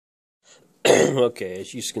Okay,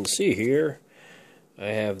 as you can see here, I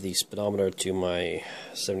have the speedometer to my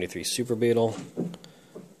 73 Super Beetle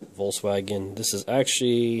Volkswagen. This is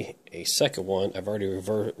actually a second one. I've already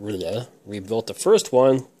rebuilt the first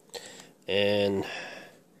one, and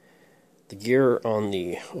the gear on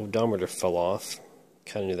the odometer fell off.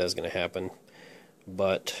 Kind of knew that was going to happen,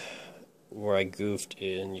 but where I goofed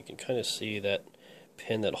in, you can kind of see that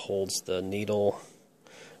pin that holds the needle.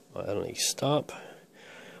 I don't know, stop.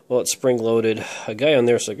 Well, it's spring-loaded. A guy on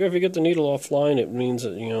there said, if you get the needle offline, it means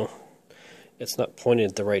that, it's not pointed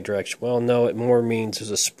in the right direction. Well, no, it more means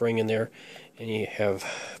there's a spring in there, and you have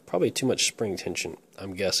probably too much spring tension,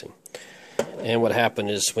 I'm guessing. And what happened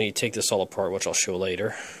is, when you take this all apart, which I'll show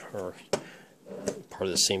later, or part of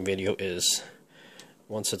the same video, is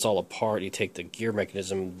once it's all apart, you take the gear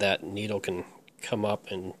mechanism, that needle can come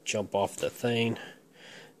up and jump off the thing,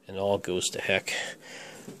 and it all goes to heck.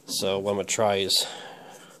 So what I'm going to try is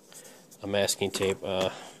a masking tape,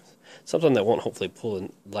 something that won't hopefully pull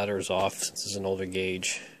the letters off since it's an older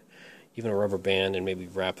gauge, even a rubber band, and maybe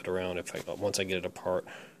wrap it around once I get it apart.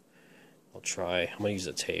 I'm going to use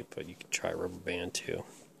a tape, but you can try a rubber band too,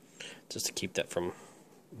 just to keep that from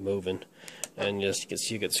moving. And just you can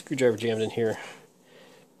see you got the screwdriver jammed in here.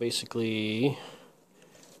 Basically,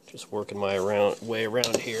 just working my way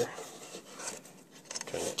around here,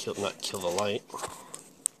 trying to not kill the light.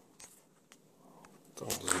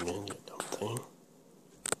 Don't zoom in, you dumb thing.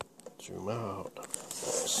 Zoom out.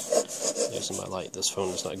 Using my light. This phone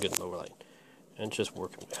is not good in lower light. And just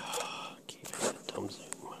working. Keep it dumb zoom.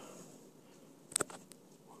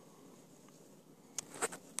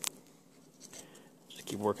 Just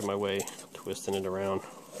keep working my way, twisting it around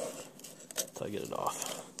until I get it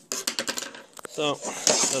off. So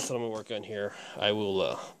that's what I'm gonna work on here. I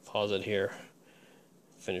will pause it here,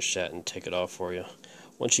 finish that, and take it off for you.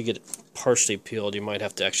 Once you get it partially peeled, you might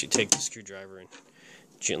have to actually take the screwdriver and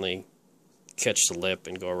gently catch the lip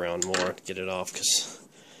and go around more to get it off, because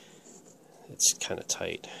it's kind of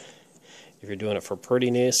tight. If you're doing it for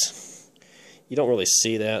prettiness, you don't really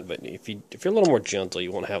see that, but if you're a little more gentle,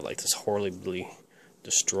 you won't have like this horribly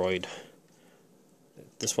destroyed.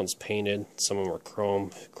 This one's painted. Some of them are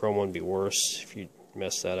chrome. Chrome would be worse if you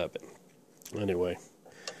mess that up. But anyway.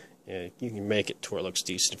 Yeah, you can make it to where it looks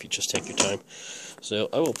decent if you just take your time. So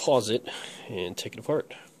I will pause it and take it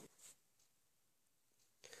apart.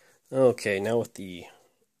 Okay, now with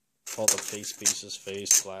all the face pieces,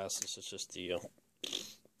 face, glass, this is just the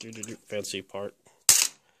fancy part.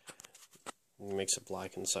 It makes it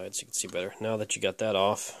black inside so you can see better. Now that you got that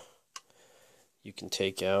off, you can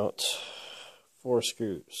take out 4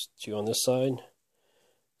 screws. 2 on this side,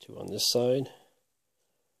 2 on this side,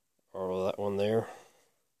 or that one there.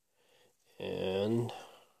 And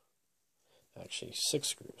actually 6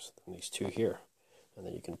 screws, and these 2 here, and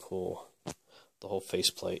then you can pull the whole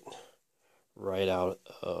faceplate right out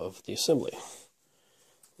of the assembly.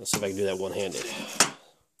 Let's see if I can do that one-handed.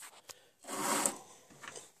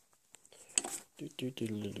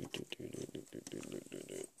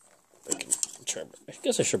 I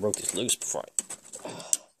guess I should have broke these loose before I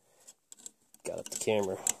got up the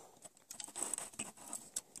camera.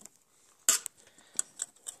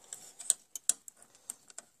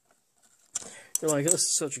 You're like, this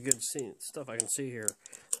is such a good stuff I can see here.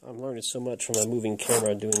 I'm learning so much from a moving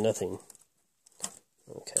camera doing nothing.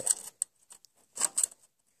 Okay.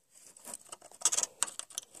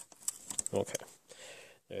 Okay.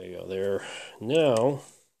 There you go. There. Now,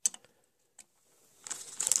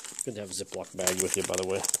 good to have a Ziploc bag with you, by the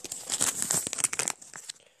way.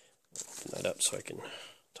 Open that up so I can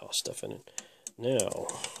toss stuff in it. Now,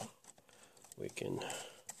 we can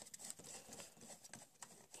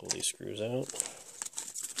pull these screws out.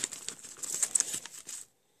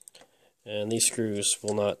 And these screws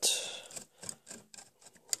will not,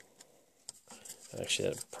 actually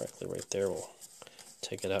that practically right there will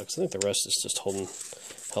take it out, because I think the rest is just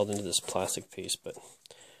held into this plastic piece, but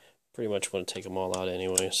pretty much want to take them all out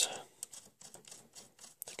anyways.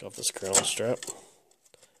 Take off this ground strap.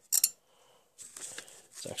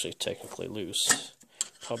 It's actually technically loose.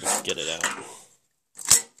 Probably get it out.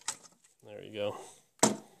 There you go.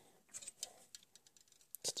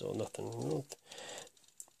 Still nothing.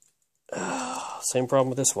 Same problem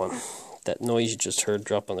with this one. That noise you just heard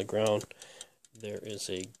drop on the ground. There is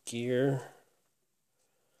a gear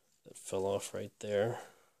that fell off right there.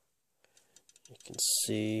 You can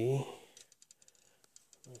see.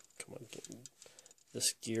 Come on,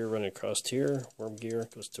 this gear running across here. Worm gear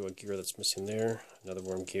goes to a gear that's missing there. Another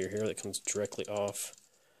worm gear here that comes directly off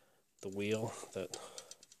the wheel.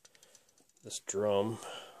 This drum.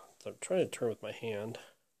 So I'm trying to turn with my hand,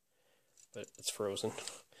 but it's frozen.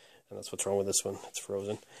 and that's what's wrong with this one. It's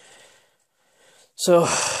frozen. So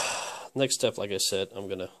next step, like I said, I'm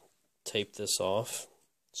going to tape this off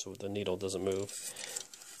so the needle doesn't move.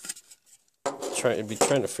 Trying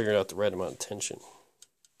to figure out the right amount of tension.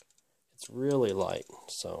 It's really light,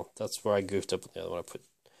 so that's where I goofed up with the other one.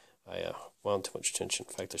 I wound too much tension.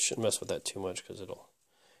 In fact, I shouldn't mess with that too much because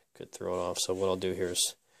could throw it off. So what I'll do here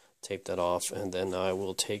is tape that off, and then I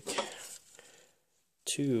will take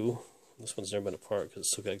two. This one's never been apart because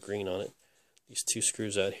it's still got green on it. These two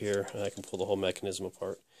screws out here, and I can pull the whole mechanism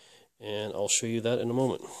apart. And I'll show you that in a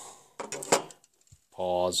moment.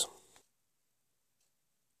 Pause.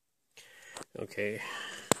 Okay,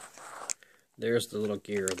 there's the little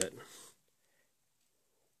gear that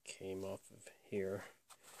came off of here.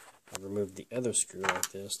 I removed the other screw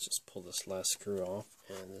like this, just pull this last screw off,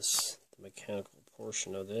 and the mechanical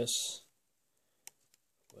portion of this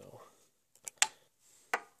will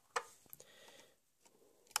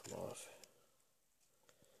come off.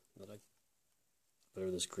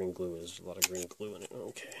 Whatever this green glue is, a lot of green glue in it.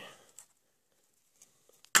 Okay.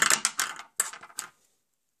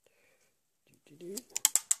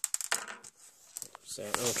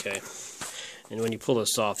 Okay. And when you pull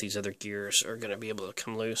this off, these other gears are going to be able to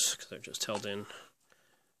come loose because they're just held in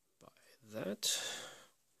by that.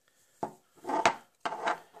 Not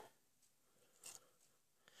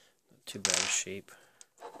too bad a shape.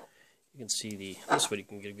 You can see this way you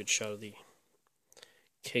can get a good shot of the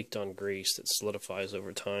caked on grease that solidifies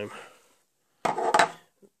over time.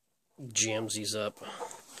 Jams these up.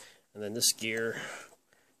 And then this gear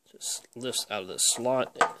just lifts out of the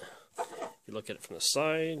slot. If you look at it from the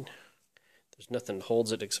side, there's nothing that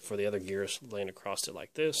holds it except for the other gears laying across it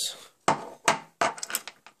like this. So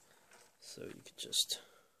you can just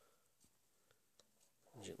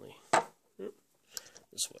gently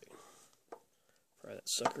this way pry that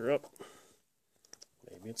sucker up.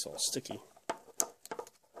 Maybe it's all sticky.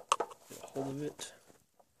 Get a hold of it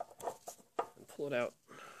and pull it out.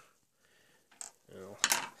 Now,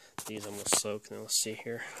 these I'm going to soak. Now let's see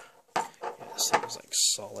here. Yeah, this thing is like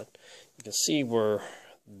solid. You can see where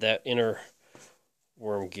that inner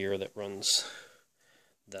worm gear that runs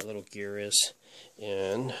that little gear is,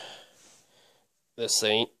 and this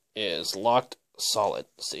thing is locked solid.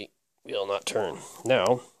 See, will not turn.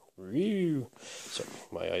 Now, sorry,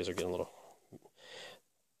 my eyes are getting a little.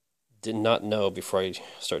 Did not know before I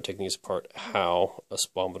started taking these apart how a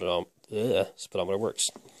speedometer works.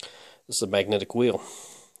 This is a magnetic wheel.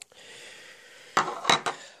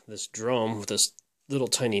 This drum with this little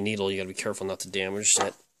tiny needle, you got to be careful not to damage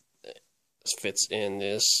that. This fits in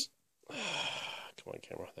this. Come on,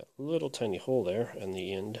 camera. That little tiny hole there, and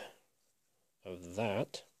the end of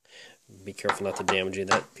that. Be careful not to damage it.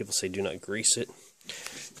 That people say do not grease it.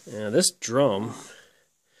 Now this drum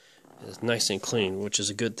is nice and clean, which is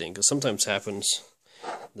a good thing, because sometimes happens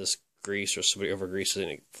this grease or somebody over greases it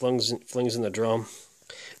and it flings in the drum.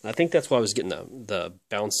 And I think that's why I was getting the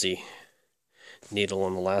bouncy needle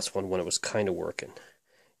on the last one when it was kind of working.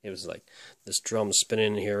 It was like this drum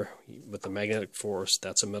spinning in here with the magnetic force.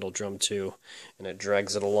 That's a metal drum too, and it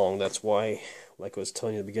drags it along. That's why, like I was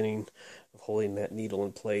telling you at the beginning, of holding that needle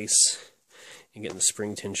in place and getting the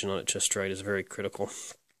spring tension on it just right is very critical.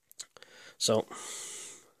 So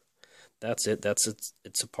that's it.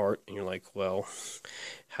 It's apart, and you're like, well,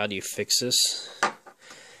 how do you fix this?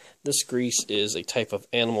 This grease is a type of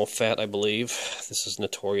animal fat, I believe. This is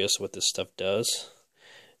notorious what this stuff does.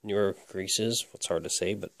 Newer greases, it's hard to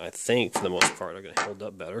say, but I think for the most part are going to hold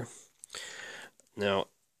up better. Now,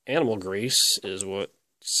 animal grease is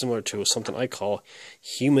similar to something I call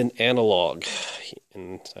human analog,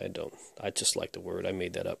 and I just like the word. I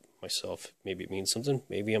made that up myself. Maybe it means something.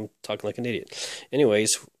 Maybe I'm talking like an idiot.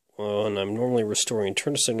 Anyways, when I'm normally restoring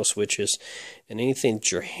turn signal switches and anything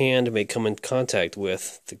that your hand may come in contact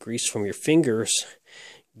with, the grease from your fingers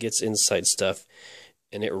gets inside stuff,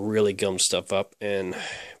 and it really gums stuff up. And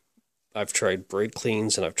I've tried brake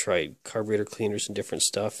cleans and I've tried carburetor cleaners and different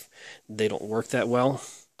stuff. They don't work that well.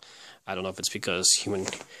 I don't know if it's because human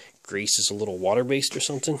grease is a little water-based or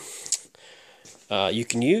something. You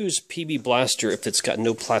can use PB Blaster if it's got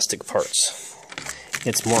no plastic parts.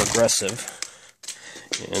 It's more aggressive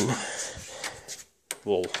and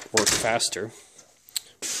will work faster.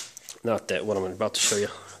 Not that what I'm about to show you.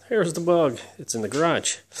 Here's the bug. It's in the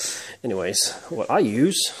garage. Anyways, what I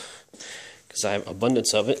use, because I have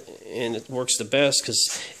abundance of it, and it works the best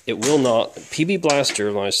because it will not. PB Blaster,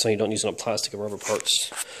 when I was telling you don't use no plastic and rubber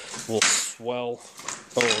parts, will swell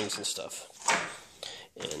bones and stuff.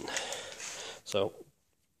 And so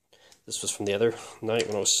this was from the other night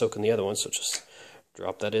when I was soaking the other one, so just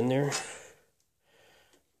drop that in there.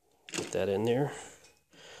 Get that in there.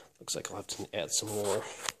 Looks like I'll have to add some more.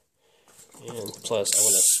 And plus, I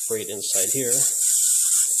want to spray it inside here.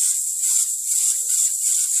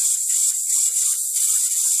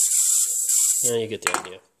 And you get the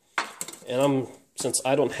idea. And since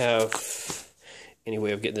I don't have any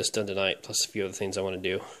way of getting this done tonight, plus a few other things I want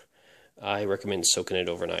to do, I recommend soaking it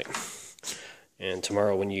overnight. And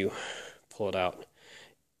tomorrow when you pull it out,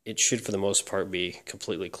 it should for the most part be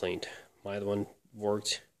completely cleaned. My other one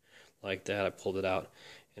worked like that. I pulled it out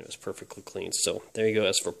and it was perfectly clean. So there you go.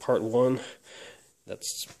 As for part 1,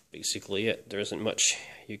 that's basically it. There isn't much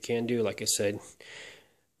you can do. Like I said,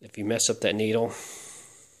 if you mess up that needle,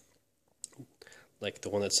 like the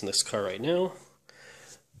one that's in this car right now,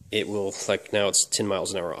 it will, like now it's 10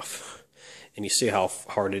 miles an hour off. And you see how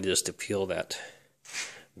hard it is to peel that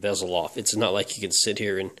bezel off. It's not like you can sit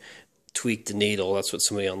here and tweak the needle. That's what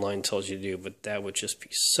somebody online tells you to do, but that would just be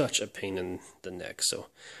such a pain in the neck. So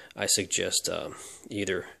I suggest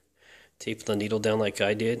either tape the needle down like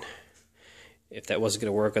I did. If that wasn't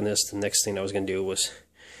going to work on this, the next thing I was going to do was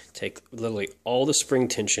take literally all the spring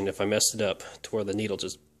tension, if I messed it up, to where the needle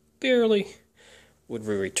just barely would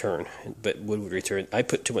return. But would return. I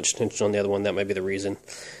put too much tension on the other one. That might be the reason.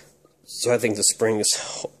 So I think the spring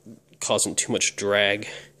is causing too much drag,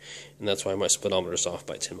 and that's why my speedometer is off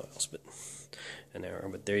by 10 miles an hour.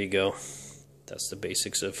 But there you go. That's the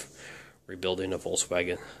basics of rebuilding a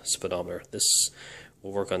Volkswagen speedometer. This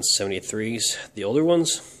will work on 73s. The older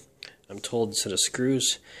ones, I'm told, instead of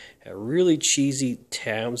screws, have really cheesy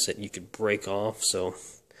tabs that you could break off, so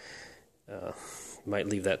might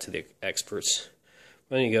leave that to the experts.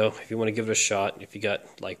 But there you go. If you want to give it a shot, if you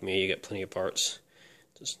got, like me, you got plenty of parts,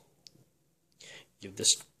 just give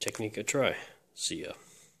this technique a try. See ya.